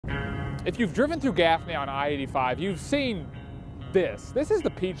If you've driven through Gaffney on I-85, you've seen this. This is the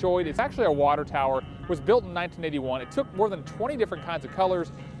Peachoid. It's actually a water tower. It was built in 1981. It took more than 20 different kinds of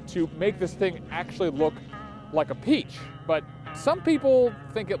colors to make this thing actually look like a peach. But some people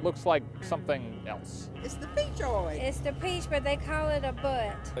think it looks like something else. It's the Peachoid. It's the peach, but they call it a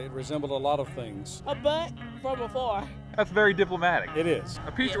butt. It resembled a lot of things. A butt from afar. That's very diplomatic. It is.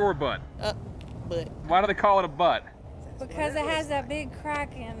 A peach or a butt? Butt. Why do they call it a butt? Because it has a big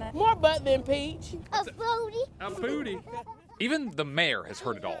crack in it. More butt than peach. A booty. A booty. Even the mayor has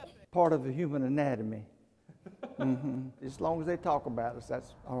heard it all. Part of the human anatomy. As long as they talk about us,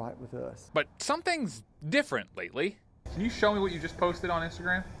 that's all right with us. But something's different lately. Can you show me what you just posted on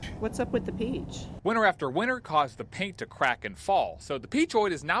Instagram? What's up with the peach? Winter after winter caused the paint to crack and fall, so the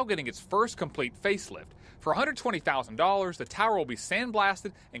Peachoid is now getting its first complete facelift. For $120,000, the tower will be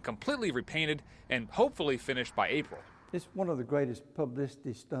sandblasted and completely repainted and hopefully finished by April. It's one of the greatest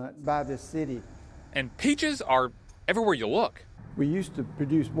publicity stunts by this city. And peaches are everywhere you look. We used to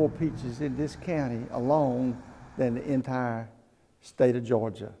produce more peaches in this county alone than the entire state of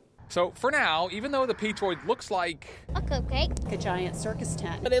Georgia. So for now, even though the Peachoid looks like A cupcake. A giant circus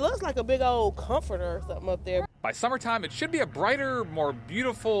tent. But it looks like a big old comforter or something up there. by summertime, it should be a brighter, more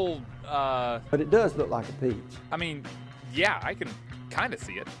beautiful, But it does look like a peach. I mean, yeah, I can kind of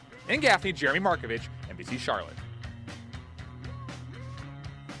see it. In Gaffney, Jeremy Markovich, NBC Charlotte.